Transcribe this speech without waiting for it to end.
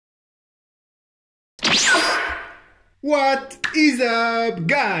What is up,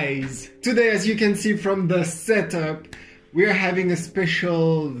 guys? Today, as you can see from the setup, we're having a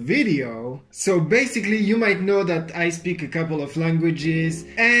special video. So basically, you might know that I speak a couple of languages,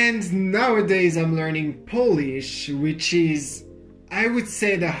 and nowadays I'm learning Polish, which is, I would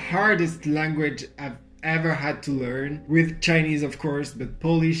say, the hardest language I've ever had to learn, with Chinese of course, but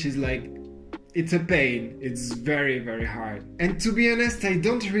Polish is like, it's a pain. It's very, very hard. And to be honest, I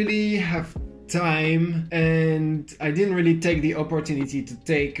don't really have time, and I didn't really take the opportunity to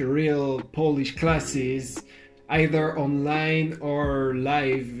take real Polish classes, either online or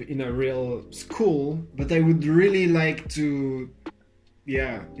live in a real school. But I would really like to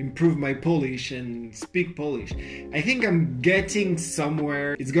improve my Polish and speak Polish. I think I'm getting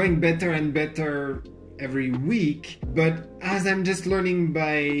somewhere. It's going better and better every week, but as I'm just learning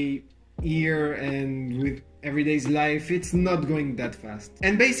by ear and with everyday's life, it's not going that fast.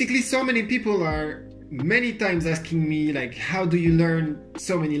 And basically, so many people are many times asking me, like, how do you learn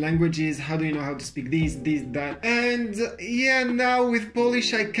so many languages? How do you know how to speak this, that? And yeah, now with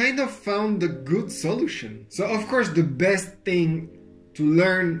Polish, I kind of found a good solution. So of course, the best thing to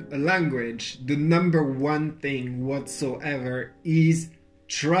learn a language, the number one thing whatsoever, is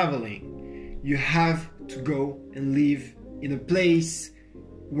traveling. You have to go and live in a place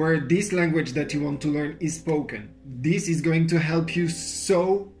where this language that you want to learn is spoken. This is going to help you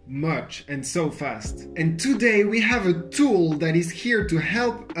so much and so fast. And today we have a tool that is here to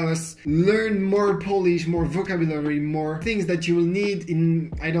help us learn more Polish, more vocabulary, more things that you will need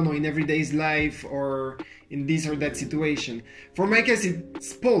in, I don't know, in everyday's life or in this or that situation. For my case,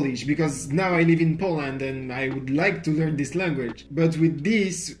 it's Polish because now I live in Poland and I would like to learn this language. But with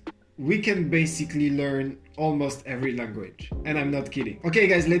this, we can basically learn almost every language, and I'm not kidding. Okay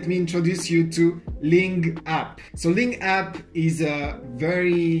guys, let me introduce you to Ling app. So Ling app is a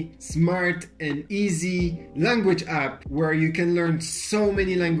very smart and easy language app where you can learn so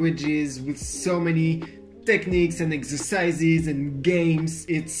many languages with so many techniques and exercises and games.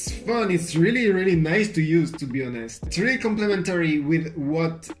 It's fun, it's really nice to use, to be honest. It's really complementary with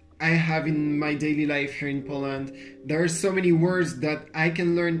what I have in my daily life here in Poland. There are so many words that I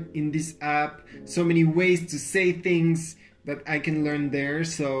can learn in this app, so many ways to say things that I can learn there,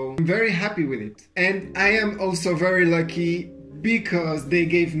 so I'm very happy with it. And I am also very lucky because they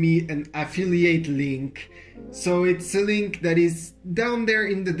gave me an affiliate link. So it's a link that is down there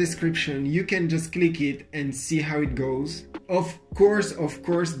in the description. You can just click it and see how it goes. Of course,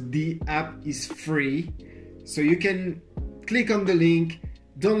 the app is free. So you can click on the link,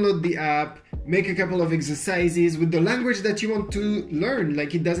 download the app, make a couple of exercises with the language that you want to learn.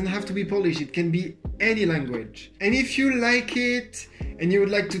 Like, it doesn't have to be Polish, it can be any language. And if you like it and you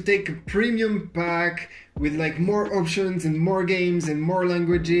would like to take a premium pack with like more options and more games and more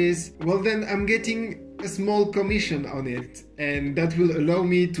languages, well then I'm getting a small commission on it, and that will allow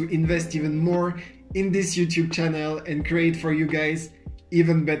me to invest even more in this YouTube channel and create for you guys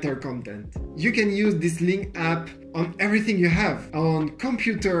even better content. You can use this Ling app on everything you have, on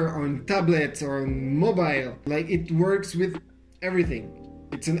computer, on tablet, or on mobile. Like, it works with everything.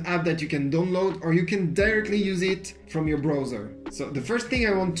 It's an app that you can download or you can directly use it from your browser. So the first thing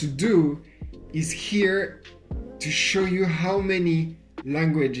I want to do is here to show you how many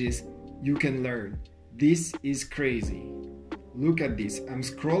languages you can learn. This is crazy. Look at this. I'm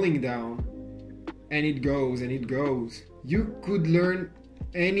scrolling down and it goes and it goes. You could learn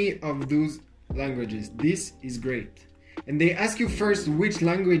any of those languages. This is great. And they ask you first which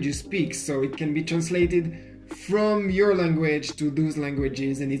language you speak, so it can be translated from your language to those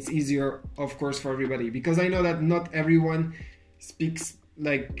languages, and it's easier of course for everybody, because I know that not everyone speaks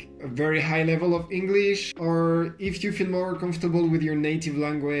like a very high level of English, or if you feel more comfortable with your native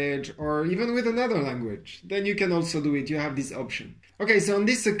language or even with another language, then you can also do it. You have this option. Okay, so on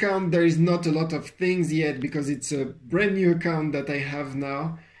this account there is not a lot of things yet because it's a brand new account that I have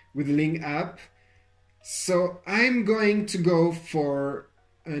now with Ling app. So I'm going to go for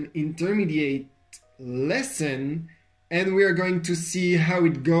an intermediate lesson and we are going to see how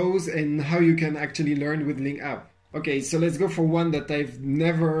it goes and how you can actually learn with Ling app. Okay, so let's go for one that I've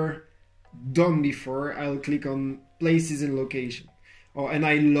never done before. I'll click on places and location. Oh, and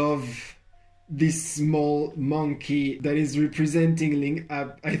I love this small monkey that is representing Ling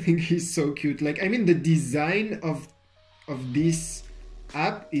app. I think he's so cute. Like, I mean, the design of this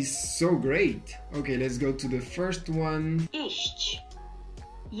app is so great. Okay, let's go to the first one. Iść.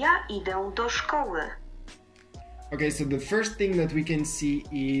 Ja idę do szkoły. Okay, so the first thing that we can see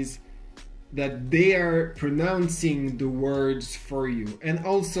is that they are pronouncing the words for you, and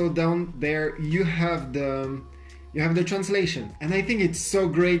also down there you have the translation. And I think it's so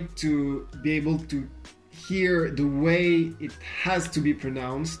great to be able to hear the way it has to be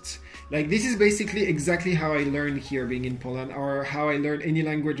pronounced. Like this is basically exactly how I learn here being in Poland, or how I learn any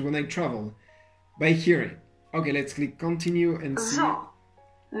language when I travel, by hearing. Okay, let's click continue and see. Zo.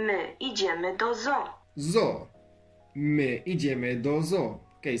 My idziemy do zoo. Zo. My idziemy do zoo.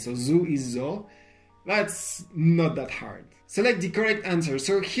 Okay, so zoo is zoo. That's not that hard. Select the correct answer.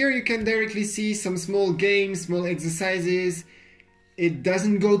 So here you can directly see some small games, small exercises. It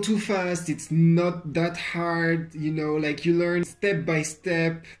doesn't go too fast. It's not that hard, you know, like you learn step by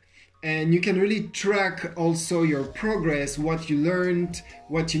step. And you can really track also your progress, what you learned,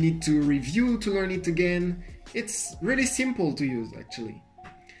 what you need to review to learn it again. It's really simple to use actually.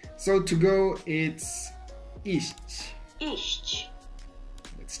 So to go, it's iść. Iść.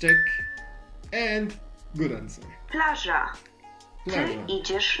 Let's check. And good answer. Plaża. Ty Plaża.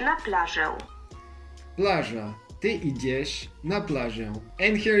 idziesz na plażę. Plaża. Ty idziesz na plażę.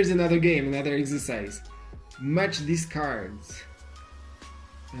 And here is another game, another exercise. Match these cards.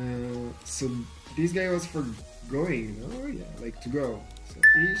 So this guy was for going, no? Yeah, like to go. So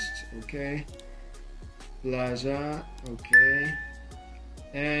iść, okay. Plaża, okay.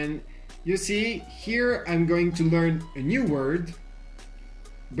 And you see, here I'm going to learn a new word.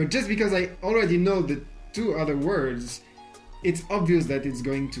 But just because I already know the two other words, it's obvious that it's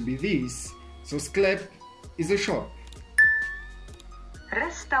going to be this. So sklep is a shop.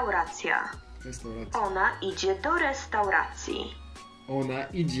 Restauracja. Restauracja. Ona idzie do restauracji. Ona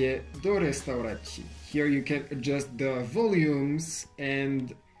idzie do restauracji. Here you can adjust the volumes,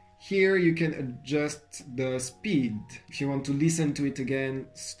 and here you can adjust the speed if you want to listen to it again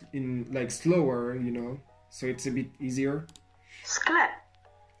in like slower, you know, so it's a bit easier. Sklep.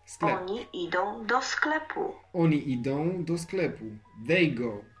 Sklep. Oni idą do sklepu. Oni idą do sklepu. They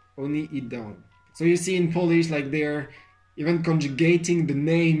go. Oni idą. So you see in Polish, like they're even conjugating the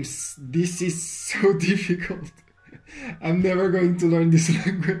names. This is so difficult. I'm never going to learn this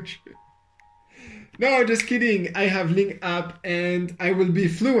language. No, just kidding. I have Ling app and I will be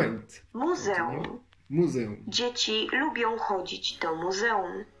fluent. Muzeum. Muzeum. Dzieci lubią chodzić do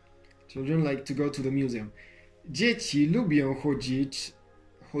muzeum. Children like to go to the museum. Dzieci lubią chodzić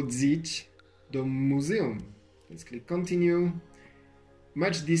do muzeum. Let's click continue.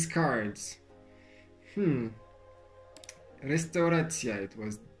 Match these cards. Restauracja, it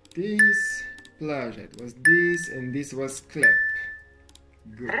was this. Plaża, it was this, and this was sklep.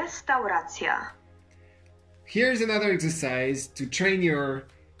 Good. Restauracja. Here's another exercise to train your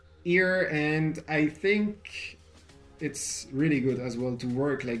ear, and I think it's really good as well to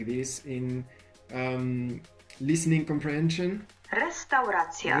work like this in listening comprehension.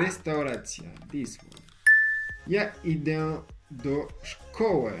 Restauracja. Restauracja, this one. Ja idę do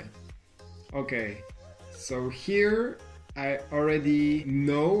szkoły. Okay, so here I already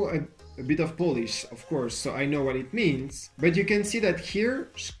know a bit of Polish, of course, so I know what it means. But you can see that here,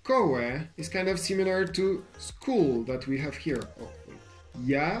 szkołę is kind of similar to school that we have here. Oh, wait.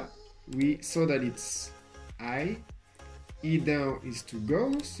 Ja, we saw that it's I. Idę is to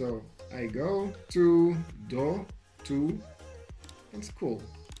go, so I go. To, do, to, and school.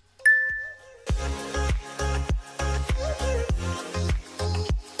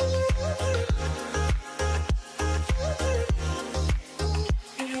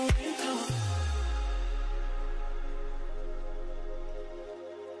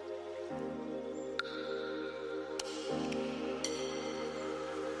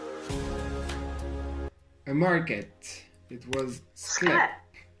 A market. It was sklep.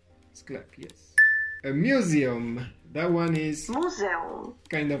 Sklep, yes. A museum. That one is Muzeum.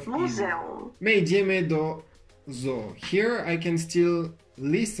 kind of easy. Muzeum. My idziemy do zoo. Here I can still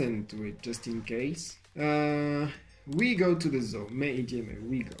listen to it just in case. We go to the zoo. My idziemy.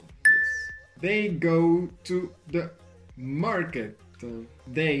 We go. Yes. They go to the market.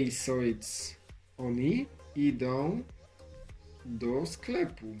 They, so it's oni idą do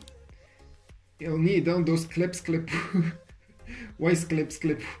sklepu. Oni idą do sklepu. Why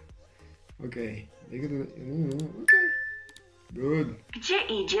sklepu? Okay. Okay. Good. Gdzie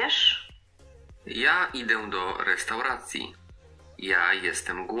idziesz? Ja idę do restauracji. Ja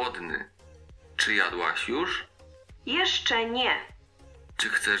jestem głodny. Czy jadłaś już? Jeszcze nie. Czy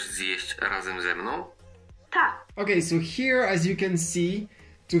chcesz zjeść razem ze mną? Tak. Okay, so here as you can see,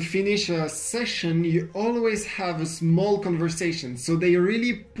 to finish a session you always have a small conversation. So they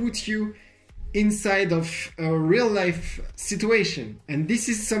really put you inside of a real life situation, and this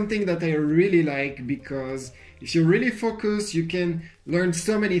is something that I really like, because if you really focus you can learn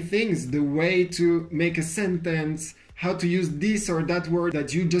so many things, the way to make a sentence, how to use this or that word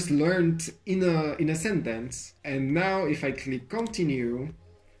that you just learned in a sentence. And now if I click continue,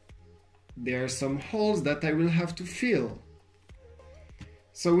 there are some holes that I will have to fill.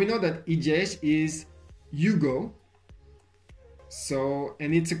 So we know that idziesz is you go. So,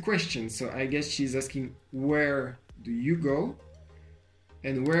 and it's a question. So I guess she's asking, where do you go?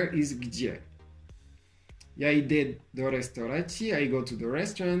 And where is gdzie? Ja idę do restauracji, I go to the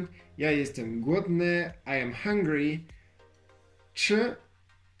restaurant. Ja jestem głodny, I am hungry. Czy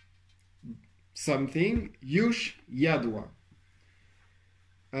something już jadła?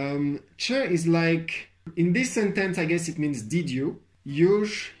 Czy is like, in this sentence I guess it means did you.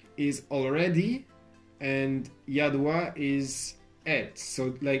 Już is already and jadła is ate.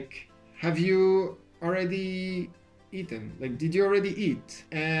 So like, have you already eaten? Like, did you already eat?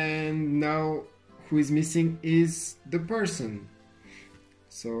 And now who is missing is the person.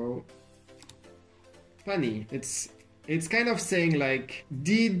 So funny. It's kind of saying like,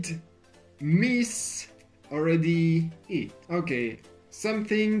 did Miss already eat? Okay,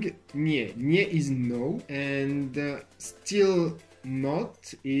 something nie. Nie is no, and still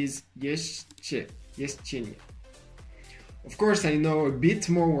not is jeszcze. Jeszcze nie. Of course, I know a bit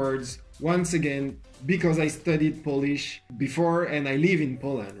more words, once again, because I studied Polish before and I live in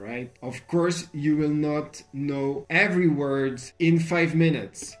Poland, right? Of course, you will not know every word in 5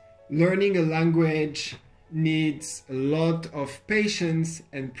 minutes. Learning a language needs a lot of patience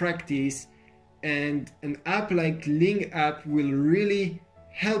and practice, and an app like Ling app will really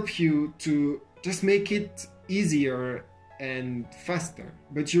help you to just make it easier and faster.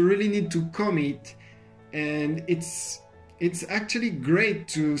 But you really need to commit, and it's actually great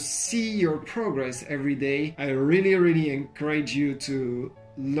to see your progress every day. I really encourage you to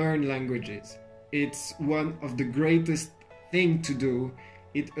learn languages. It's one of the greatest things to do.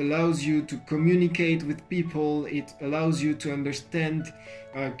 It allows you to communicate with people. It allows you to understand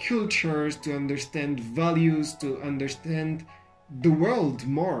cultures, to understand values, to understand the world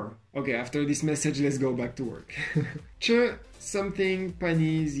more. Okay, after this message, let's go back to work. Czy something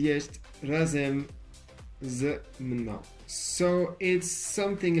pani zjeść razem z mną? So it's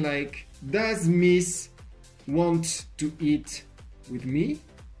something like, does Miss want to eat with me?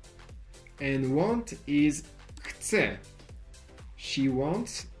 And want is chce. She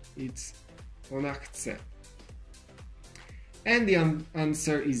wants, it's ona chce. And the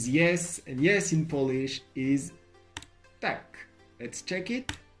answer is yes, and yes in Polish is tak. Let's check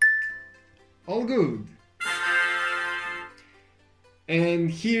it. All good. And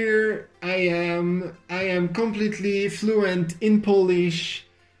here I am completely fluent in Polish.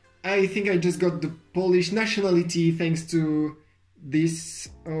 I think I just got the Polish nationality thanks to this.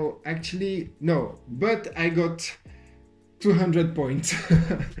 Oh, actually, no, but I got 200 points.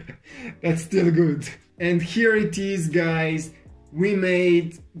 That's still good. And here it is, guys. We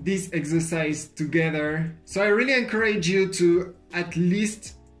made this exercise together. So I really encourage you to at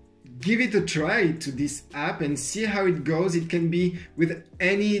least give it a try to this app and see how it goes. It can be with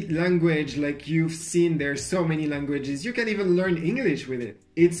any language, like you've seen, there's so many languages. You can even learn English with it.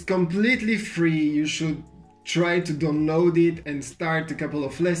 It's completely free. You should try to download it and start a couple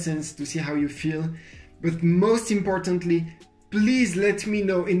of lessons to see how you feel. But most importantly, please let me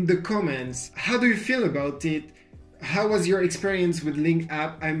know in the comments, how do you feel about it? How was your experience with Ling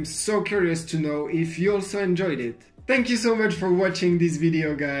app? I'm so curious to know if you also enjoyed it. Thank you so much for watching this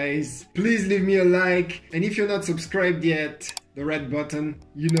video, guys. Please leave me a like, and if you're not subscribed yet, the red button,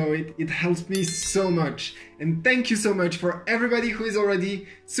 you know it, it helps me so much. And thank you so much for everybody who is already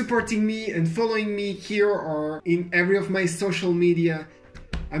supporting me and following me here or in every of my social media.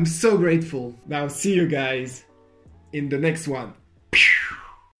 I'm so grateful. Now see you guys in the next one.